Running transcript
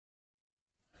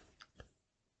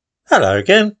Hello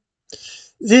again.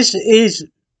 This is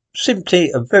simply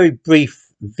a very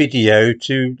brief video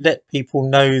to let people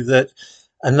know that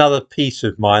another piece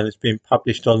of mine has been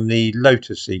published on the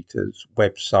Lotus Eaters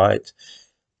website.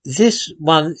 This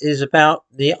one is about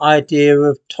the idea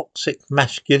of toxic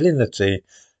masculinity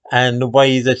and the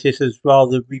way that it has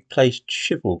rather replaced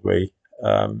chivalry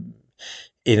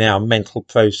in our mental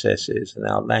processes and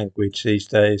our language these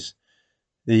days.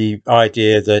 The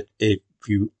idea that if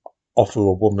you offer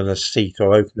a woman a seat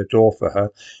or open the door for her,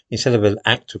 instead of an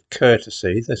act of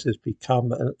courtesy, this has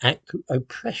become an act of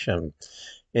oppression.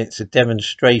 It's a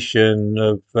demonstration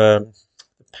of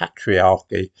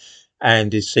patriarchy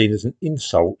and is seen as an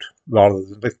insult rather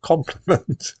than a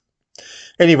compliment.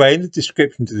 Anyway, in the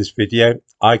description to this video,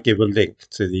 I give a link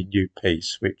to the new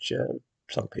piece, which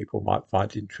some people might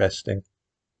find interesting.